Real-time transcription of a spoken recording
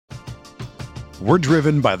We're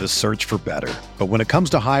driven by the search for better. But when it comes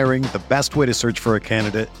to hiring, the best way to search for a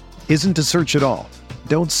candidate isn't to search at all.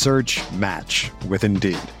 Don't search, match with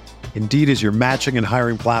Indeed. Indeed is your matching and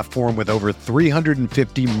hiring platform with over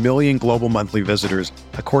 350 million global monthly visitors,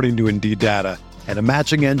 according to Indeed data, and a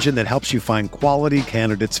matching engine that helps you find quality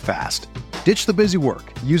candidates fast. Ditch the busy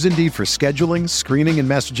work. Use Indeed for scheduling, screening, and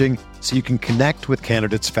messaging so you can connect with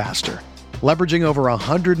candidates faster. Leveraging over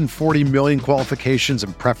 140 million qualifications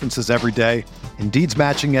and preferences every day, Indeed's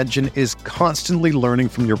matching engine is constantly learning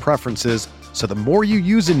from your preferences, so the more you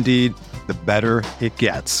use Indeed, the better it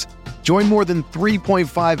gets. Join more than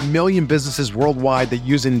 3.5 million businesses worldwide that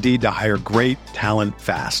use Indeed to hire great talent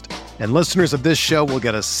fast. And listeners of this show will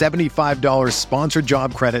get a $75 sponsored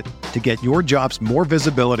job credit to get your jobs more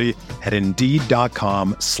visibility at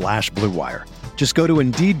Indeed.com/Blue Wire. Just go to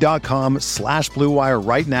Indeed.com/Blue Wire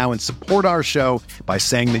right now and support our show by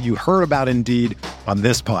saying that you heard about Indeed on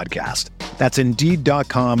this podcast. That's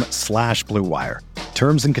Indeed.com/Blue Wire.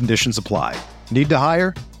 Terms and conditions apply. Need to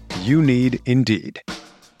hire? You need Indeed.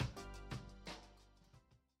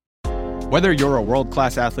 Whether you're a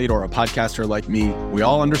world-class athlete or a podcaster like me, we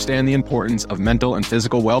all understand the importance of mental and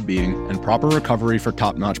physical well-being and proper recovery for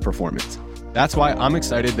top-notch performance. That's why I'm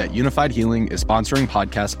excited that Unified Healing is sponsoring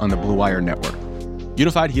podcasts on the Blue Wire Network.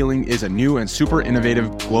 Unified Healing is a new and super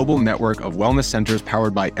innovative global network of wellness centers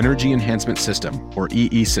powered by Energy Enhancement System, or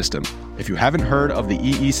EE System. If you haven't heard of the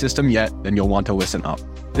EE System yet, then you'll want to listen up.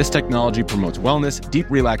 This technology promotes wellness, deep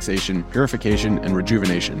relaxation, purification, and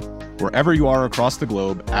rejuvenation. Wherever you are across the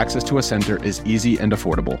globe, access to a center is easy and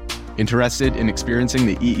affordable. Interested in experiencing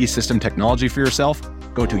the EE System technology for yourself?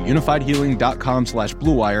 Go to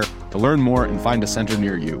unifiedhealing.com/Blue Wire to learn more and find a center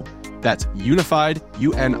near you. That's unified,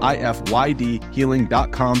 UNIFYD,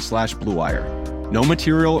 healing.com/Blue Wire. No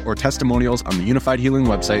material or testimonials on the Unified Healing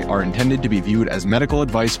website are intended to be viewed as medical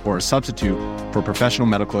advice or a substitute for professional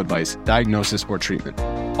medical advice, diagnosis, or treatment.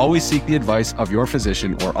 Always seek the advice of your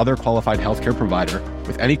physician or other qualified healthcare provider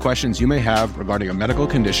with any questions you may have regarding a medical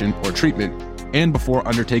condition or treatment and before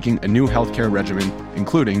undertaking a new healthcare regimen,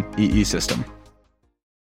 including EE System.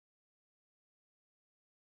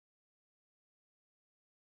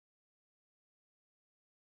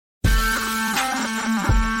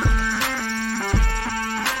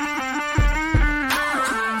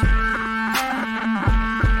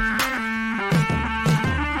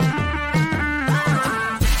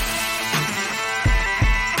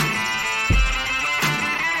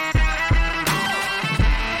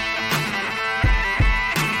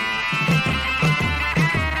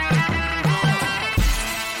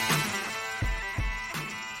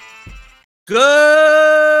 Good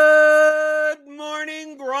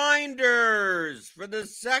morning, Grinders, for the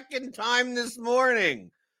second time this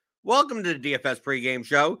morning. Welcome to the DFS pregame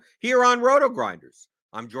show here on Roto Grinders.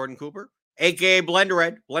 I'm Jordan Cooper, aka Blender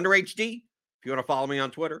Ed, Blender HD, if you want to follow me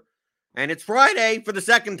on Twitter. And it's Friday for the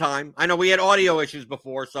second time. I know we had audio issues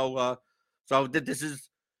before, so this is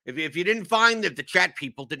if you didn't find if the chat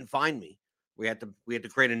people didn't find me, we had to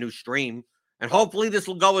create a new stream. And hopefully this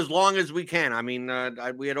will go as long as we can. I mean,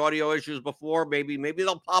 we had audio issues before. Maybe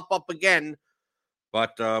they'll pop up again.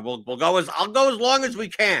 But I'll go as long as we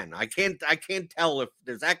can. I can't tell if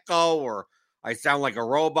there's echo or I sound like a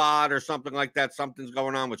robot or something like that. Something's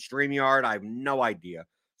going on with StreamYard. I have no idea.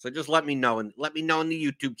 So just let me know and let me know in the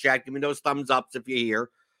YouTube chat. Give me those thumbs ups if you're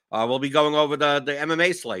here. We'll be going over the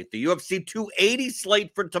MMA slate, the UFC 280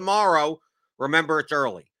 slate for tomorrow. Remember, it's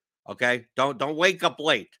early. Okay, don't wake up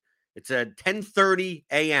late. It's a 10:30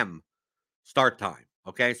 a.m. start time,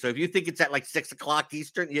 okay? So if you think it's at like 6 o'clock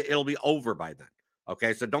Eastern, it'll be over by then,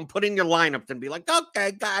 okay? So don't put in your lineups and be like,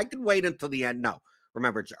 okay, I can wait until the end. No,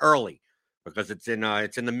 remember, it's early because it's in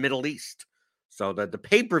the Middle East. So the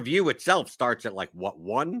pay-per-view itself starts at like,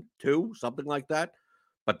 1, 2, something like that.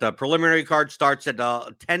 But the preliminary card starts at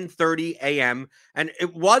 10:30 a.m. And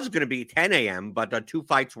it was going to be 10 a.m., but 2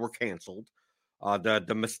 fights were canceled. The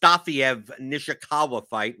Mustafiev Nishikawa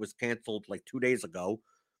fight was canceled like 2 days ago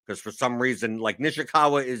because for some reason, like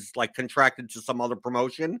Nishikawa is like contracted to some other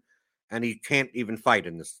promotion and he can't even fight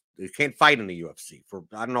in this. He can't fight in the UFC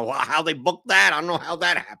I don't know how they booked that. I don't know how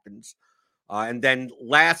that happens. And then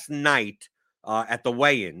last night at the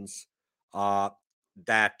weigh-ins,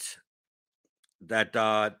 that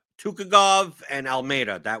Tukagov and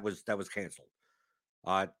Almeida, that was canceled.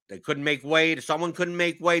 They couldn't make weight. Someone couldn't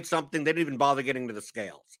make weight, something. They didn't even bother getting to the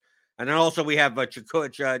scales. And then also we have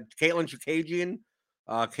Caitlin Chookagian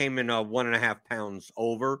came in 1.5 pounds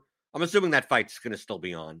over. I'm assuming that fight's going to still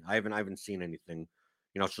be on. I haven't seen anything.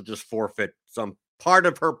 She'll just forfeit some part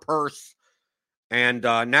of her purse. And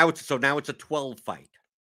now it's a 12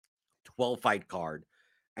 fight card.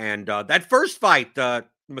 And that first fight, the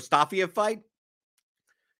Mustafiev fight,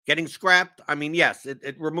 getting scrapped. I mean, yes,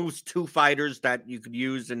 it removes 2 fighters that you could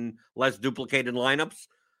use in less duplicated lineups,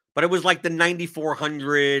 but it was like the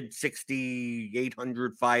 9,400,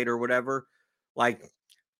 6,800 fight or whatever. Like,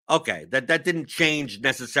 okay, that didn't change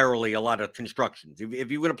necessarily a lot of constructions.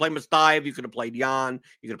 If you were going to play Mustaev, you could have played Jan,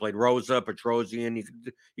 you could have played Rosa, Petrosian,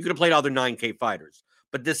 you could have played other 9K fighters.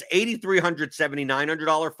 But this $8,300,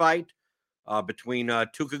 $7,900 fight between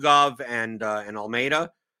Tukagov and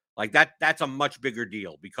Almeida, like that's a much bigger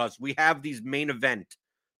deal because we have these main event,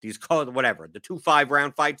 these whatever, the 2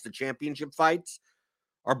 5-round fights, the championship fights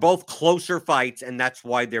are both closer fights, and that's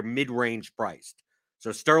why they're mid-range priced.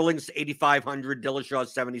 So Sterling's 8,500,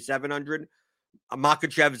 Dillashaw's 7,700,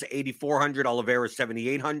 Makhachev's 8,400, Oliveira's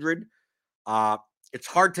 7,800. It's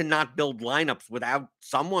hard to not build lineups without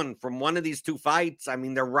someone from one of these 2 fights. I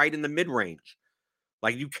mean, they're right in the mid-range.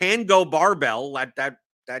 Like, you can go barbell, that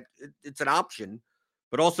it's an option.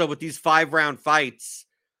 But also with these 5-round fights,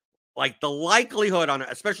 like the likelihood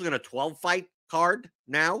especially on a 12-fight card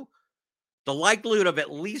now, the likelihood of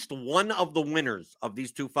at least one of the winners of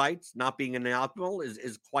these 2 fights not being in the optimal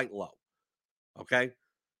is quite low. Okay?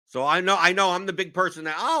 So I know I'm the big person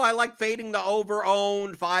that, I like fading the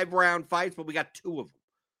over-owned 5-round fights, but we got 2 of them.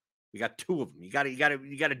 You got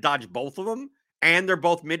to dodge both of them, and they're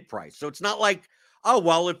both mid-price. So it's not like,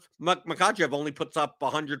 if Makhachev only puts up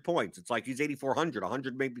 100 points, it's like he's 8,400.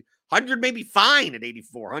 100 maybe fine at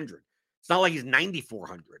 8,400. It's not like he's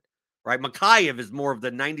 9,400, right? Makhachev is more of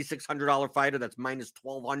the $9,600 fighter that's minus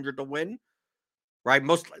 1,200 to win, right?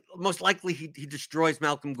 Most likely he destroys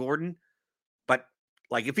Malcolm Gordon, but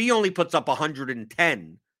like if he only puts up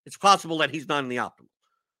 110, it's possible that he's not in the optimal.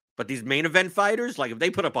 But these main event fighters, like if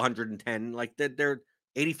they put up 110, like they're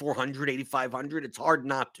 8,400, 8,500, it's hard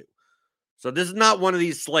not to. So this is not one of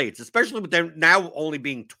these slates, especially with them now only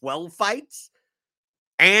being 12 fights,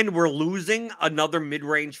 and we're losing another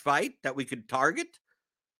mid-range fight that we could target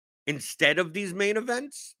instead of these main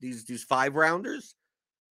events, these 5-rounders.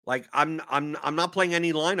 Like I'm not playing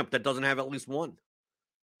any lineup that doesn't have at least one,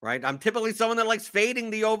 right? I'm typically someone that likes fading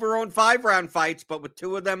the over-owned 5-round fights, but with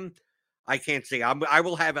 2 of them, I can't see. I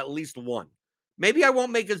will have at least one. Maybe I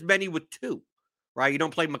won't make as many with 2, right? You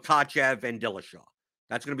don't play Makhachev and Dillashaw.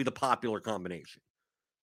 That's going to be the popular combination.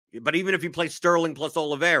 But even if you play Sterling plus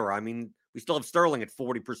Oliveira, I mean, we still have Sterling at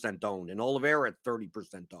 40% owned and Oliveira at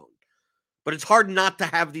 30% owned. But it's hard not to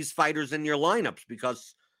have these fighters in your lineups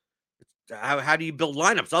because how do you build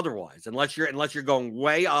lineups otherwise? Unless you're going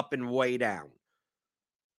way up and way down,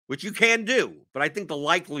 which you can do. But I think the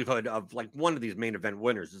likelihood of like one of these main event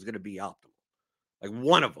winners is going to be optimal. Like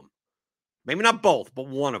one of them. Maybe not both, but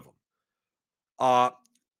one of them.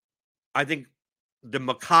 I think the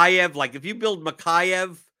Makhachev, like if you build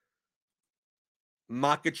Makhachev,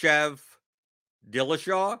 Makhachev,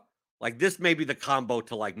 Dillashaw, like this may be the combo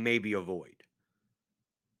to like maybe avoid.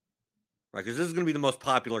 Right? Because this is going to be the most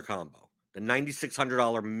popular combo. The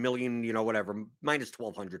 $9,600 million, whatever, minus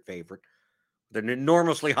 1,200 favorite. The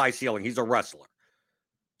enormously high ceiling. He's a wrestler.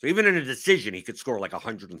 So even in a decision, he could score like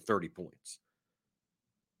 130 points.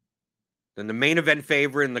 Then the main event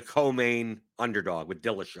favorite and the co-main underdog with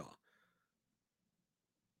Dillashaw.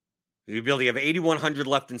 You have 8,100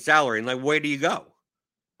 left in salary, and like, where do you go?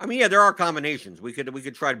 I mean, yeah, there are combinations. We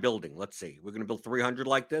could try building. Let's see. We're going to build 300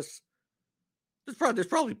 like this. There's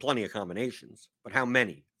probably plenty of combinations, but how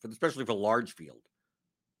many? Especially for large field,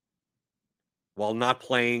 while not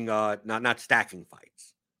playing, not stacking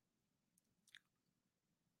fights.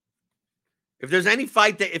 If there's any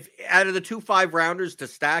fight that, if out of the 2 5-rounders to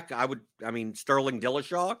stack, Sterling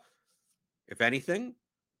Dillashaw, if anything.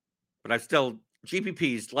 But I still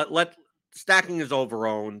GPPs. Let stacking is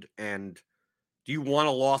overowned, and do you want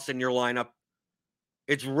a loss in your lineup?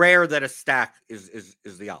 It's rare that a stack is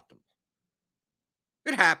the optimal.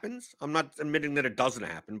 It happens. I'm not admitting that it doesn't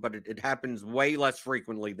happen, but it happens way less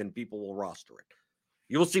frequently than people will roster it.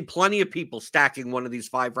 You will see plenty of people stacking one of these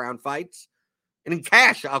 5-round fights. And in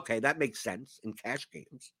cash, okay, that makes sense in cash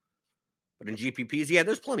games. But in GPPs,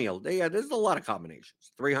 there's a lot of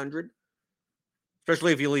combinations. 300,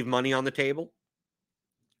 especially if you leave money on the table.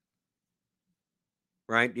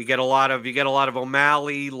 Right? You get a lot of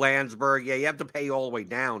O'Malley, Landsberg. Yeah, you have to pay all the way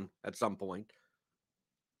down at some point.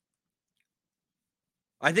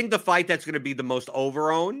 I think the fight that's going to be the most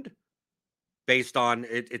overowned based on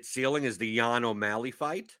its ceiling is the Jan O'Malley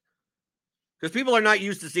fight. Because people are not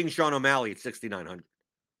used to seeing Sean O'Malley at 6,900.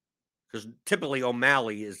 Because typically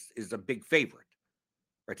O'Malley is a big favorite.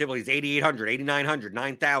 Right? Typically he's 8,800, 8,900,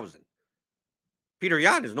 9,000. Peter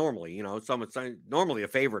Yan is normally, normally a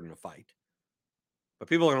favorite in a fight. But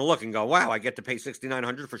people are going to look and go, wow, I get to pay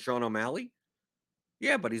 $6,900 for Sean O'Malley?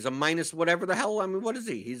 Yeah, but he's a minus whatever the hell. I mean, what is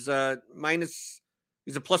he? He's a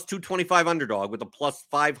plus 225 underdog with a plus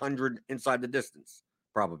 500 inside the distance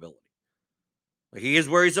probability. He is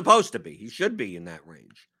where he's supposed to be. He should be in that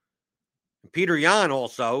range. Peter Yan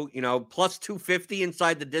also, plus 250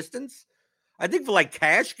 inside the distance. I think for like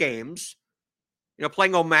cash games,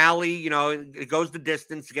 playing O'Malley, it goes the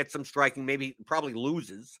distance, gets some striking, maybe probably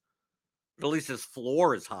loses, but at least his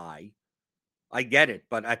floor is high. I get it,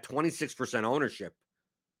 but at 26% ownership,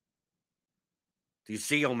 do you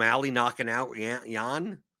see O'Malley knocking out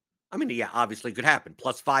Yan? I mean, yeah, obviously it could happen.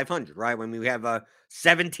 Plus 500, right? When we have a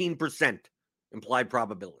 17% implied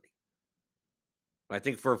probability. But I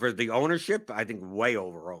think for the ownership, I think way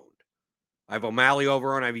overowned. I have O'Malley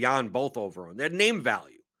overowned. I have Yan both overowned. They're name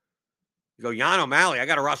value. You go, Yan O'Malley, I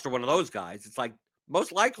got to roster one of those guys. It's like,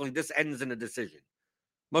 most likely this ends in a decision.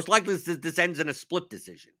 Most likely this ends in a split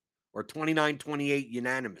decision or 29-28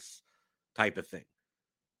 unanimous type of thing.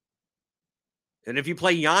 And if you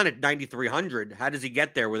play Yan at 9,300, how does he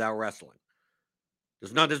get there without wrestling?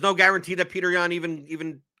 There's no guarantee that Peter Yan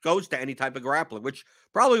even goes to any type of grappling, which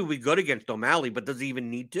probably would be good against O'Malley, but does he even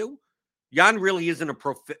need to? Yan really isn't a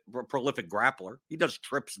prolific grappler. He does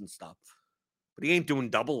trips and stuff, but he ain't doing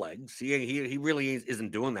double legs. He really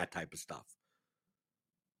isn't doing that type of stuff.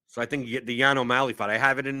 So I think the Yan O'Malley fight, I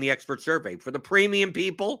have it in the expert survey. For the premium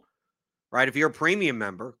people, right, if you're a premium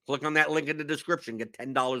member, click on that link in the description, get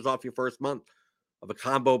 $10 off your first month of a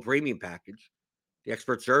combo premium package. The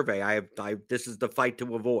expert survey, this is the fight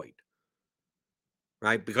to avoid,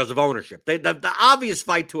 right? Because of ownership. The obvious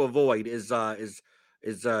fight to avoid is Fiorot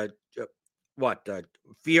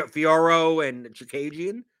and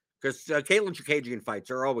Chookagian, because Caitlin Chookagian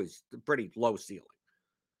fights are always pretty low ceiling,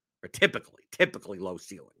 or typically low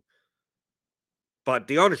ceiling. But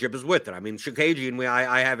the ownership is with it. I mean, Chookagian,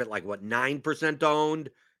 I have it like 9%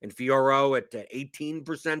 owned, and Fiorot at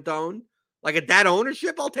 18% owned. Like at that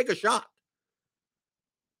ownership, I'll take a shot.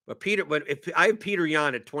 But if I have Peter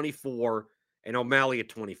Yan at 24 and O'Malley at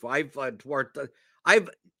 24, I've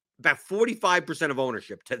about 45% of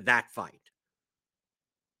ownership to that fight.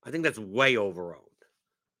 I think that's way overowned.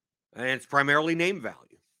 And it's primarily name value.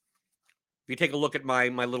 If you take a look at my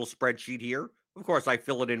little spreadsheet here, of course, I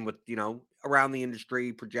fill it in with, around the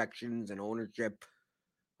industry projections and ownership,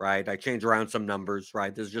 right? I change around some numbers,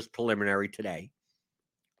 right? This is just preliminary today.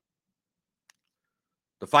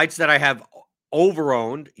 The fights that I have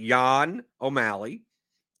overowned, Yan O'Malley.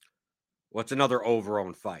 What's another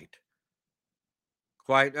overowned fight?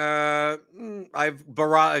 I've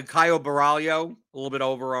Caio Baralho, a little bit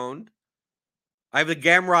overowned. I have the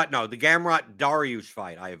Gamrot Dariush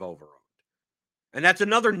fight I have overowned. And that's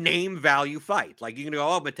another name value fight. Like you can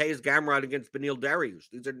go, Mateus Gamrot against Beneil Dariush.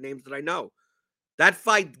 These are names that I know. That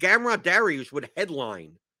fight, Gamrot Dariush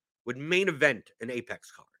would main event an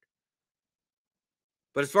Apex card.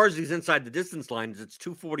 But as far as these inside the distance lines, it's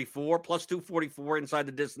 244, plus 244 inside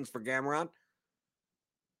the distance for Gamrot,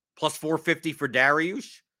 plus 450 for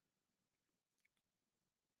Dariush.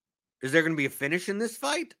 Is there going to be a finish in this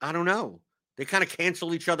fight? I don't know. They kind of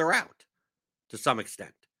cancel each other out to some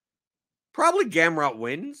extent. Probably Gamrot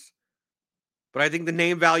wins, but I think the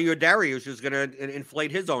name value of Dariush is going to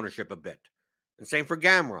inflate his ownership a bit. And same for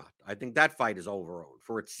Gamrot. I think that fight is overowned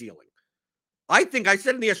for its ceiling. I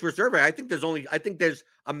said in the expert survey, I think there's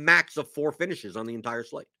a max of 4 finishes on the entire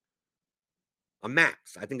slate. A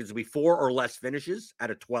max. I think it's going to be 4 or less finishes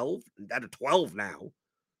out of 12. Out of 12 now.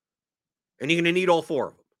 And you're going to need all 4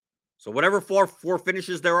 of them. So whatever four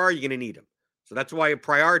finishes there are, you're going to need them. So that's why you're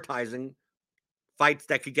prioritizing fights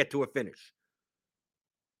that could get to a finish.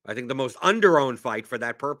 I think the most underowned fight for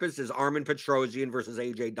that purpose is Armen Petrosyan versus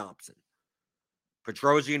AJ Dobson.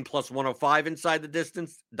 Petrosyan plus 105 inside the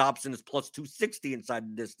distance. Dobson is plus 260 inside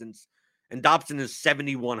the distance. And Dobson is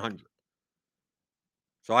 7,100.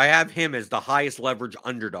 So I have him as the highest leverage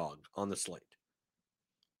underdog on the slate.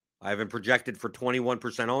 I have him projected for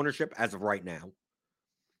 21% ownership as of right now.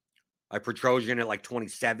 I have Petrosyan at like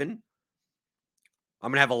 27.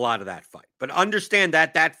 I'm going to have a lot of that fight. But understand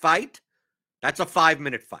that fight, that's a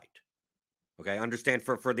 5-minute fight. Okay, understand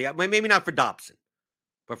for the, maybe not for Dobson,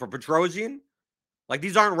 but for Petrosyan, like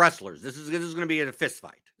these aren't wrestlers. This is going to be a fist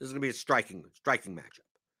fight. This is going to be a striking matchup.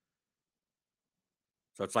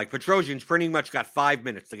 So it's like Petrosyan's pretty much got 5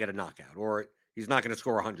 minutes to get a knockout, or he's not going to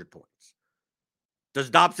score 100 points. Does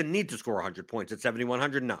Dobson need to score 100 points at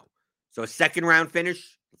 7,100? No. So a second round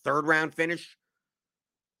finish, third round finish,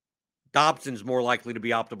 Dobson's more likely to be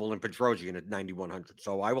optimal than Petrosyan at 9,100.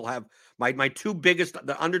 So I will have my two biggest,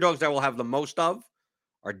 the underdogs I will have the most of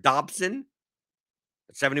are Dobson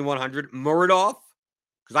at 7,100, Muradov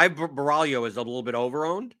because I have Baraglio is a little bit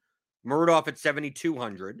overowned. Muradov at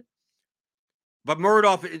 7,200. But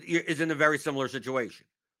Muradov is in a very similar situation.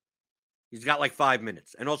 He's got like 5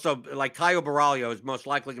 minutes. And also, like, Caio Baraglio is most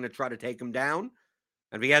likely going to try to take him down.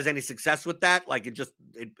 And if he has any success with that, like,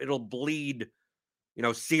 it'll bleed,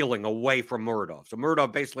 ceiling away from Muradov. So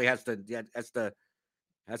Muradov basically has to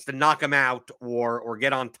knock him out or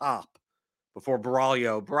get on top before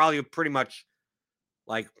Baraglio. Baraglio pretty much,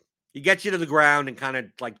 like, he gets you to the ground and kind of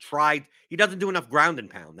like he doesn't do enough ground and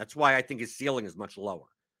pound. That's why I think his ceiling is much lower.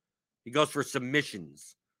 He goes for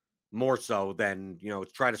submissions more so than,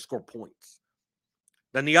 try to score points.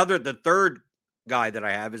 Then the third guy that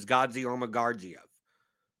I have is Gadzi Ormagardiev.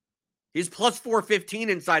 He's plus 415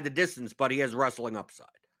 inside the distance, but he has wrestling upside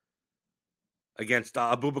against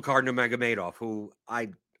Abubakar Nurmagomedov, who I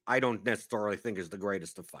don't necessarily think is the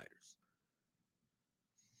greatest of fighters.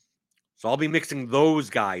 So I'll be mixing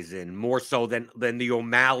those guys in more so than the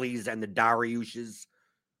O'Malley's and the Dariush's.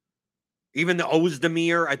 Even the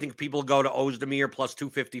Ozdemir, I think people go to Ozdemir plus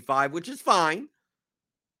 255, which is fine.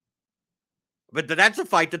 But that's a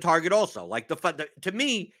fight to target also. Like, to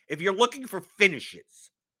me, if you're looking for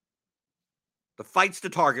finishes, the fights to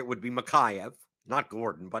target would be Makayev, not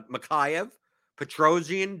Gordon, but Makayev,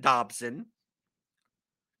 Petrosian, Dobson,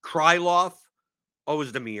 Krylov,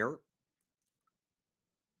 Ozdemir,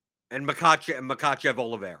 and Makhachev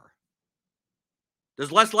Oliveira.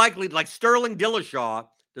 There's less likely, like Sterling Dillashaw,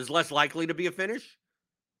 there's less likely to be a finish,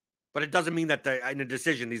 but it doesn't mean that in a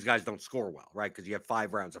decision these guys don't score well, right? Because you have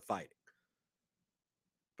 5 rounds of fighting.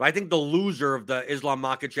 But I think the loser of the Islam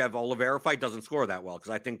Makhachev Oliveira fight doesn't score that well,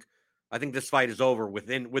 because I think this fight is over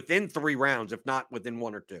within 3 rounds, if not within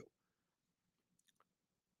 1 or 2.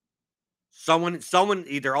 Someone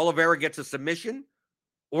either Oliveira gets a submission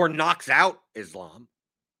or knocks out Islam,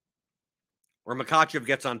 or Makhachev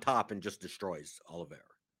gets on top and just destroys Oliveira.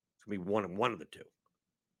 It's going to be one of the two.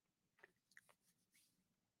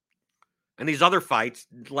 And these other fights,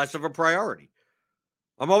 less of a priority.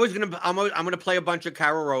 I'm going to play a bunch of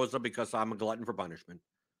Cara Rosa because I'm a glutton for punishment.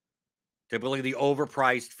 Typically the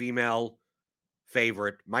overpriced female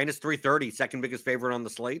favorite, minus 330, second biggest favorite on the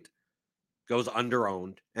slate, goes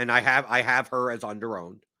underowned. And I have her as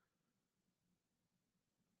underowned.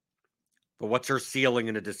 But what's her ceiling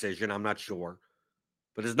in a decision? I'm not sure.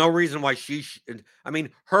 But there's no reason why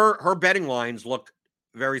her betting lines look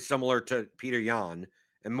very similar to Peter Yan,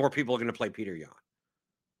 and more people are going to play Peter Yan.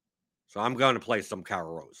 So I'm going to play some Cara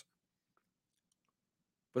Rosa.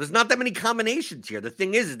 But there's not that many combinations here. The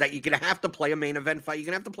thing is that you're going to have to play a main event fight. You're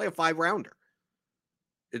going to have to play a 5-rounder.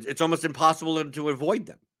 It's almost impossible to avoid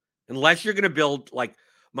them. Unless you're going to build like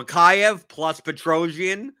Makayev plus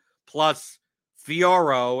Petrosian plus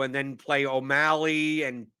Fioro, and then play O'Malley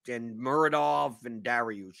and Muradov and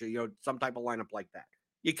Dariush, some type of lineup like that.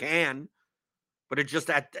 You can, but it's just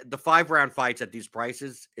at the 5-round fights at these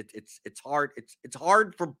prices, it's hard. It's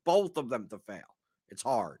hard for both of them to fail. It's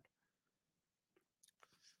hard.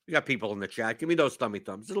 We got people in the chat. Give me those thummy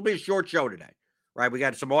thumbs. It'll be a short show today, right? We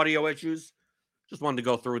got some audio issues. Just wanted to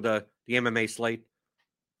go through the MMA slate,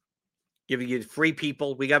 giving you free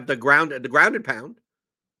people. We have the grounded pound,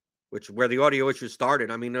 where the audio issues started.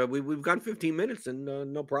 I mean, we've gone 15 minutes and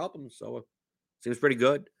no problems, so it seems pretty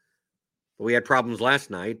good. But we had problems last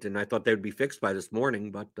night, and I thought they would be fixed by this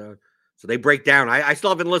morning. But so they break down. I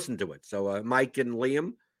still haven't listened to it. So Mike and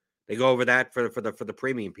Liam, they go over that for the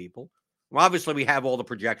premium people. Well, obviously, we have all the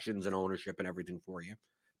projections and ownership and everything for you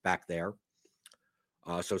back there.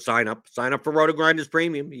 So sign up for Roto Grinders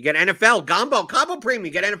Premium. You get NFL, combo Premium.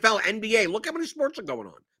 You get NFL, NBA. Look how many sports are going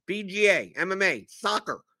on. PGA, MMA,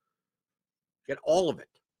 soccer. Get all of it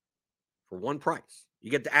for one price.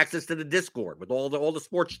 You get the access to the Discord with all the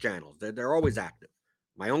sports channels. They're always active.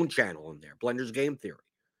 My own channel in there, Blender's Game Theory.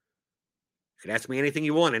 You can ask me anything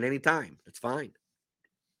you want at any time. That's fine.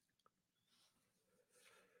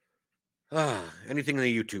 Anything in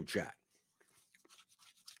the YouTube chat.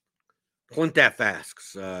 Clint F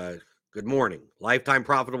asks, good morning. Lifetime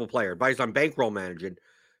profitable player. Advice on bankroll management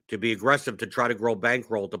to be aggressive to try to grow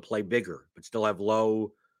bankroll to play bigger, but still have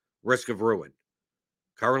low risk of ruin.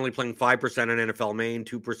 Currently playing 5% on NFL main,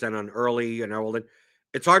 2% on early and all that.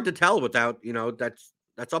 It's hard to tell without,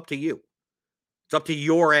 that's up to you. It's up to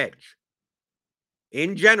your edge.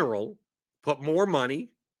 In general, put more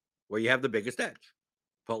money where you have the biggest edge.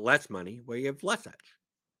 Put less money where you have less edge.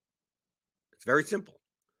 It's very simple.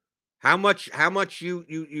 How much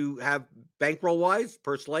you have bankroll wise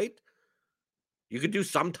per slate? You could do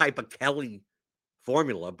some type of Kelly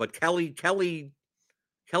formula, but Kelly's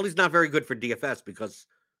not very good for DFS because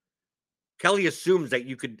Kelly assumes that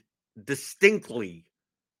you could distinctly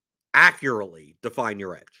accurately define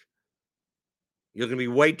your edge. You're going to be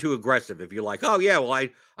way too aggressive if you're like, oh, yeah, well, I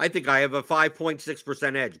think I have a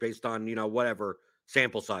 5.6% edge based on, whatever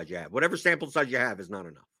sample size you have. Whatever sample size you have is not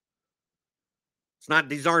enough.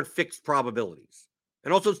 These aren't fixed probabilities.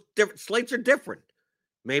 And also, slates are different.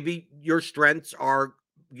 Maybe your strengths are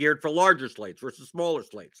geared for larger slates versus smaller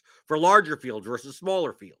slates, for larger fields versus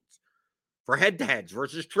smaller fields, for head-to-heads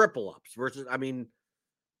versus triple-ups versus,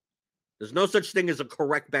 there's no such thing as a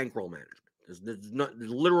correct bankroll management. There's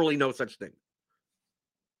literally no such thing.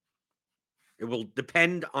 It will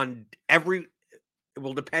depend on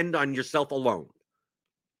yourself alone.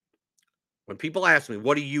 When people ask me,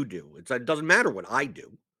 what do you do? It doesn't matter what I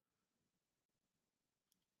do.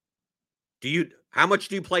 How much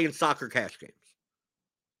do you play in soccer cash games?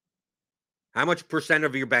 How much percent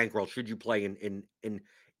of your bankroll should you play in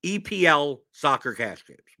EPL soccer cash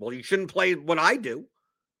games? Well, you shouldn't play what I do.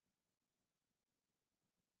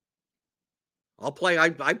 I'll play. I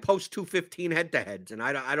post 215 head-to-heads, and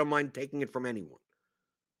I don't mind taking it from anyone,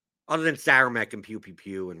 other than Saramek and Pew Pew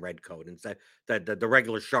Pew and Redcoat and the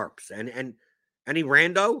regular sharps and any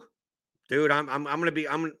rando, dude. I'm gonna be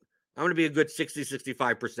a good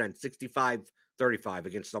 60-65%, 65-35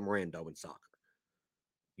 against some rando in soccer.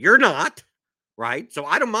 You're not, right? So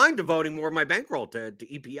I don't mind devoting more of my bankroll to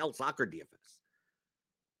EPL soccer DFS.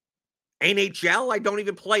 NHL, I don't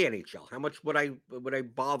even play NHL. How much would I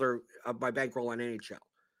bother my bankroll on NHL?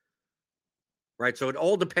 Right, so it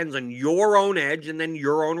all depends on your own edge and then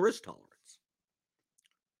your own risk tolerance.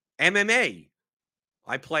 MMA,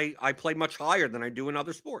 I play much higher than I do in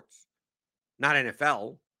other sports, not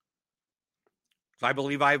NFL. So I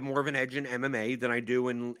believe I have more of an edge in MMA than I do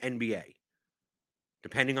in NBA,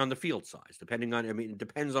 depending on the field size, it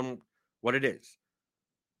depends on what it is.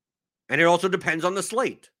 And it also depends on the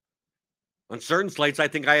slate. On certain slates, I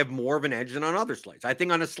think I have more of an edge than on other slates. I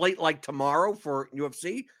think on a slate like tomorrow for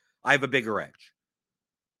UFC, I have a bigger edge.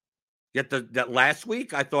 Yet that last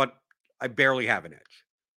week, I thought I barely have an edge.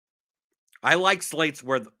 I like slates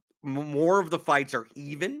where more of the fights are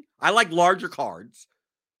even. I like larger cards.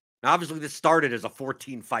 Now, obviously, this started as a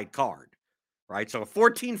 14-fight card, right? So a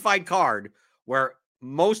 14-fight card where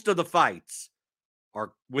most of the fights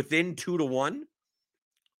are within 2-1,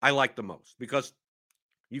 I like the most because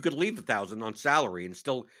you could leave 1,000 on salary and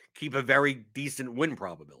still keep a very decent win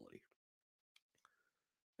probability.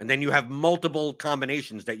 And then you have multiple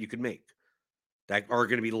combinations that you could make that are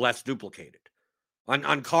going to be less duplicated.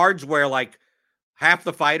 On cards where like half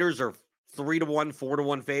the fighters are 3-1,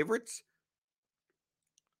 4-1 favorites,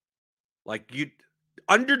 like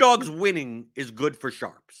underdogs winning is good for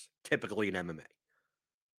sharps, typically in MMA.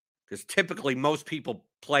 Because typically most people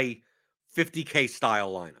play 50K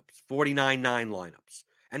style lineups, 49-9 lineups.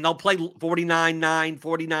 And they'll play 49-9,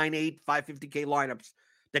 49-8, 550K lineups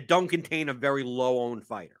that don't contain a very low-owned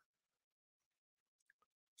fighter.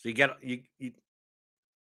 So you get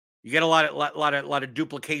a lot of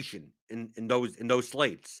duplication in those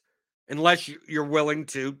slates, unless you're willing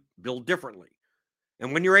to build differently.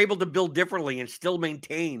 And when you're able to build differently and still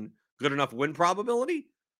maintain good enough win probability,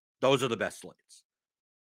 those are the best slates.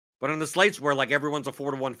 But on the slates where like everyone's a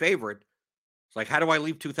 4-1 favorite, it's like, how do I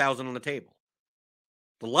leave 2,000 on the table?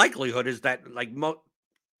 The likelihood is that like no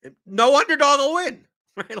underdog will win,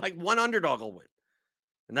 right? Like one underdog will win,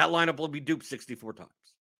 and that lineup will be duped 64 times.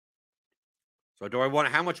 So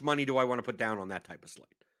how much money do I want to put down on that type of slate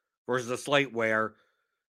versus a slate where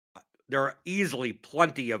there are easily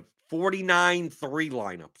plenty of 49-3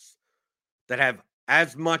 lineups that have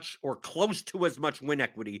as much or close to as much win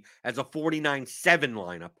equity as a 49-7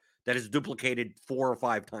 lineup that is duplicated 4 or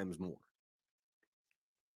 5 times more.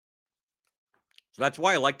 So that's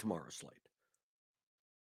why I like tomorrow's slate.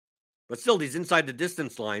 But still, these inside the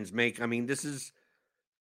distance lines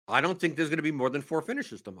I don't think there's going to be more than 4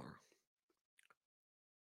 finishes tomorrow.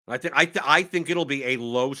 I think it'll be a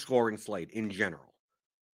low scoring slate in general.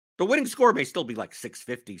 The winning score may still be like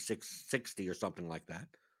 650, 660 or something like that.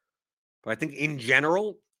 But I think in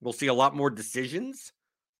general, we'll see a lot more decisions.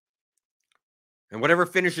 And whatever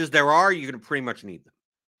finishes there are, you're going to pretty much need them.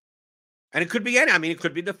 And it could be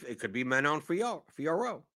it could be Manon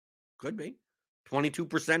Fiorot. Could be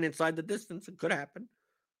 22% inside the distance. It could happen.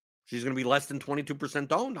 She's going to be less than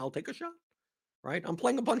 22% owned. I'll take a shot. Right? I'm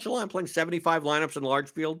playing a bunch of lines. I'm playing 75 lineups in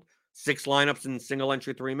large field, 6 lineups in single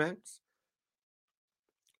entry 3 max.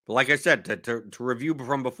 But like I said, to review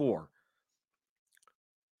from before,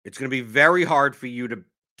 it's going to be very hard for you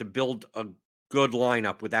to build a good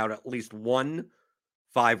lineup without at least one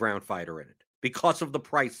 5-round fighter in it because of the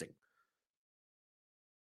pricing.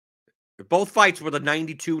 If both fights were the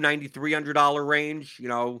 $9,200, $9,300 range,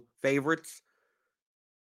 favorites,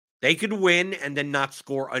 They could win and then not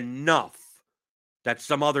score enough that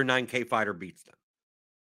some other 9K fighter beats them.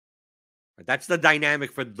 That's the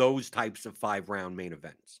dynamic for those types of 5-round main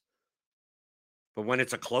events. But when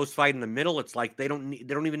it's a close fight in the middle, it's like they don't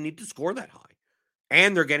even need to score that high.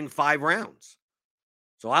 And they're getting 5 rounds.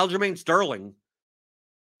 So Aljamain Sterling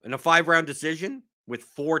in a 5-round decision with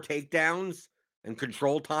 4 takedowns and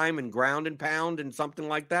control time and ground and pound and something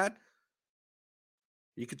like that,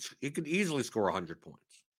 he could easily score 100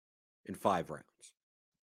 points in 5 rounds.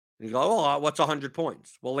 And you go, oh, what's 100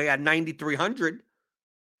 points? Well, they had 9,300.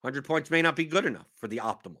 100 points may not be good enough for the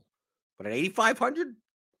optimal. But at 8,500,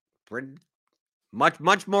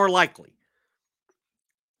 much more likely.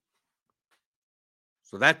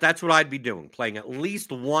 So that's what I'd be doing, playing at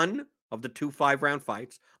least one of the 2 5-round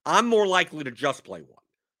fights. I'm more likely to just play one.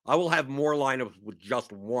 I will have more lineups with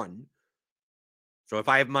just one. So if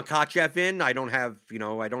I have Makhachev in, I don't have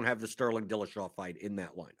the Sterling Dillashaw fight in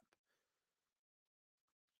that lineup.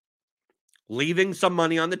 Leaving some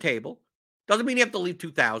money on the table doesn't mean you have to leave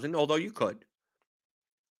 2,000, although you could.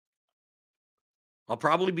 I'll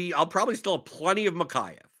probably still have plenty of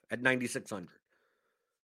Makhachev at 9,600.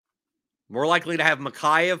 More likely to have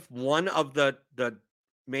Makhachev, one of the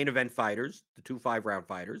main event fighters, the 2 5-round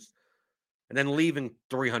fighters, and then leaving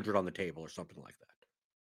 300 on the table or something like that.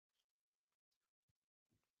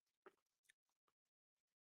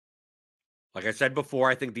 Like I said before,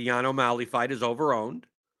 I think the Jan O'Malley fight is overowned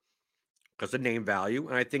because of name value,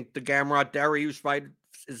 and I think the Gamrot Dariush fight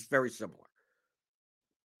is very similar.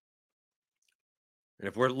 And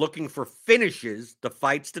if we're looking for finishes, the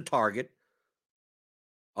fights to target,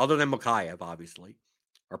 other than Makhachev, obviously,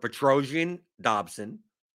 are Petrosyan, Dobson,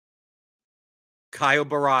 Caio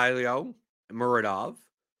Borralho, and Muradov,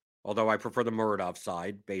 although I prefer the Muradov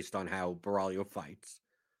side based on how Borralho fights.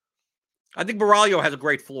 I think Borralho has a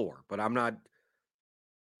great floor, but I'm not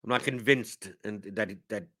convinced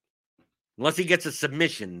that unless he gets a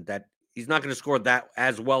submission, that he's not going to score that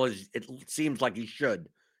as well as it seems like he should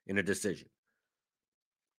in a decision.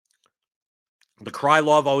 The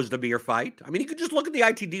Krylov Ozdemir fight. I mean, you could just look at the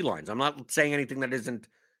ITD lines. I'm not saying anything that isn't.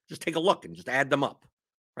 Just take a look and just add them up.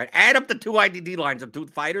 Right? Add up the 2 ITD lines of 2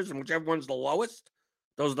 fighters, and whichever one's the lowest,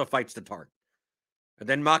 those are the fights to target. And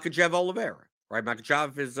then Makhachev Oliveira. Right?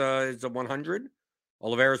 Makhachev is a 100.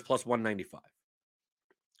 Oliveira is plus 195.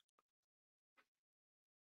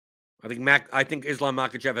 I think Islam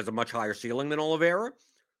Makhachev has a much higher ceiling than Oliveira,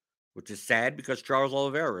 which is sad because Charles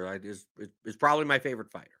Oliveira is probably my favorite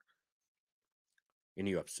fighter in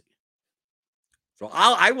UFC. So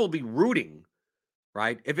I will be rooting,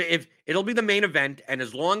 right? If it'll be the main event, and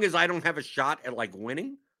as long as I don't have a shot at like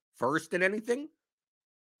winning first in anything,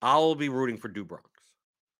 I'll be rooting for Do Bronx.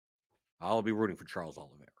 I'll be rooting for Charles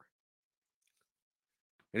Oliveira.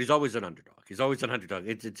 And he's always an underdog.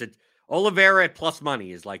 It's Oliveira at plus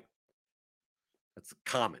money is like, that's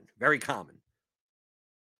common, very common.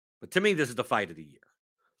 But to me, this is the fight of the year,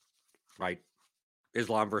 right?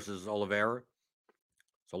 Islam versus Oliveira.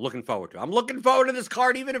 So looking forward to it. I'm looking forward to this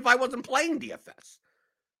card even if I wasn't playing DFS.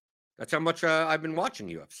 That's how much I've been watching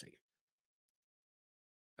UFC.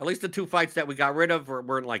 At least the 2 fights that we got rid of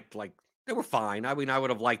weren't like they were fine. I mean, I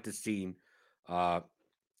would have liked to see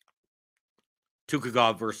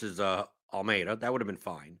Tukagov versus Almeida. That would have been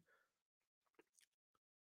fine.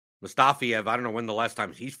 Mustafiev, I don't know when the last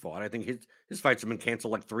time he's fought. I think his fights have been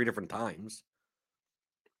canceled like 3 different times.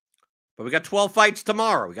 But we got 12 fights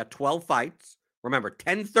tomorrow. We got 12 fights. Remember,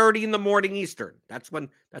 10:30 in the morning Eastern. That's when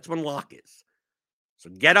lock is. So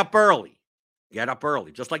get up early. Get up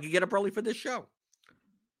early, just like you get up early for this show.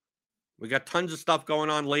 We got tons of stuff going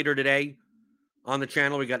on later today on the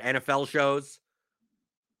channel. We got NFL shows.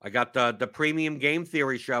 I got the Premium Game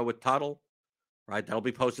Theory show with Tuttle. Right, that'll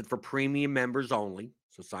be posted for premium members only.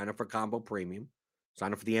 So sign up for Combo Premium.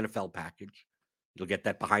 Sign up for the NFL package. You'll get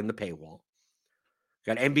that behind the paywall.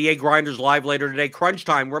 Got NBA Grinders live later today. Crunch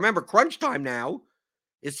Time. Remember, Crunch Time now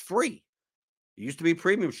is free. It used to be a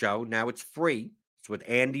premium show. Now it's free. It's with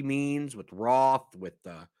Andy Means, with Roth, with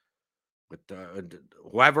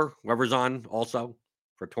whoever's on also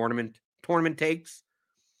for tournament takes.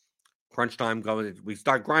 Crunch Time we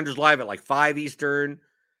start Grinders live at like 5 Eastern.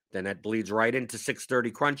 Then that bleeds right into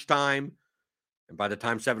 6:30 Crunch Time. And by the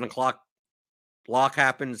time 7 o'clock lock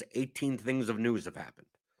happens, 18 things of news have happened.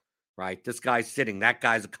 Right? This guy's sitting. That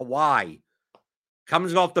guy's a Kawhi.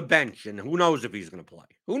 Comes off the bench, and who knows if he's going to play?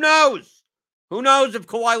 Who knows? Who knows if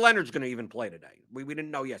Kawhi Leonard's going to even play today? We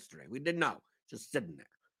didn't know yesterday. We didn't know. Just sitting there.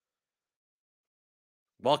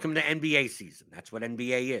 Welcome to NBA season. That's what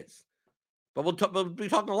NBA is. But we'll be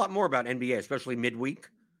talking a lot more about NBA, especially midweek,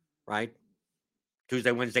 right?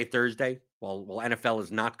 Tuesday, Wednesday, Thursday. Well, NFL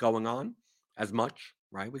is not going on as much,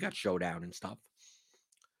 right? We got Showdown and stuff.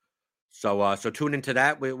 So tune into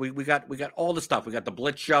that. We got all the stuff. We got the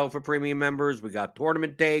Blitz show for premium members. We got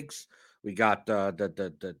tournament takes. We got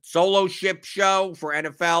the solo ship show for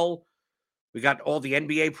NFL. We got all the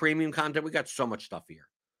NBA premium content. We got so much stuff here.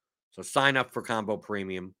 So sign up for Combo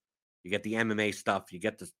Premium. You get the MMA stuff. You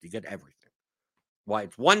get everything. Why?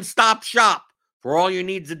 It's one-stop shop for all your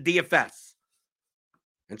needs at DFS.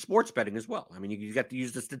 And sports betting as well. I mean, you get to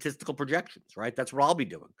use the statistical projections, right? That's what I'll be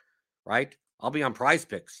doing, right? I'll be on Prize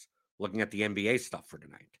Picks looking at the NBA stuff for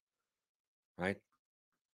tonight, right?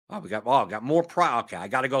 We got more okay, I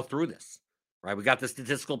got to go through this, right? We got the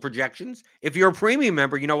statistical projections. If you're a premium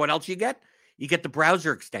member, you know what else you get? You get the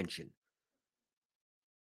browser extension.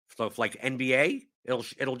 So if like NBA,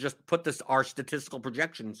 it'll just put our statistical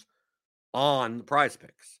projections on the Prize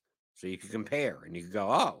Picks. So you can compare and you can go,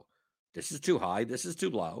 oh, this is too high, this is too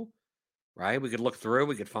low, right? We could look through,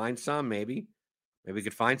 we could find some, maybe we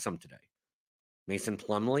could find some today. Mason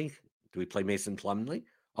Plumlee. Do we play Mason Plumlee?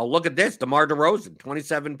 Oh, look at this. DeMar DeRozan,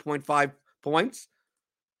 27.5 points.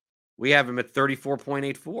 We have him at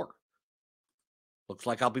 34.84. Looks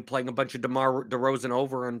like I'll be playing a bunch of DeMar DeRozan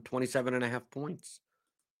over on 27.5 points.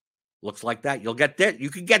 Looks like that. You'll get this. You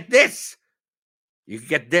can get this. You can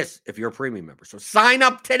get this if you're a premium member. So sign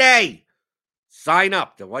up today. Sign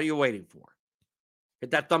up. What are you waiting for?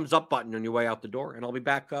 Hit that thumbs up button on your way out the door, and I'll be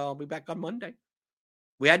back on Monday.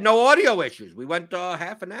 We had no audio issues. We went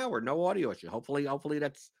half an hour, no audio issues. Hopefully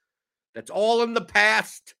that's all in the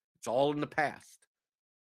past. It's all in the past.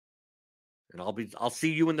 And I'll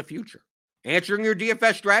see you in the future, answering your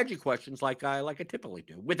DFS strategy questions like I typically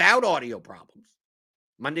do, without audio problems.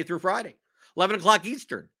 Monday through Friday, 11 o'clock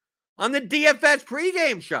Eastern, on the DFS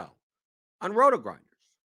pregame show on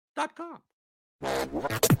rotogrinders.com.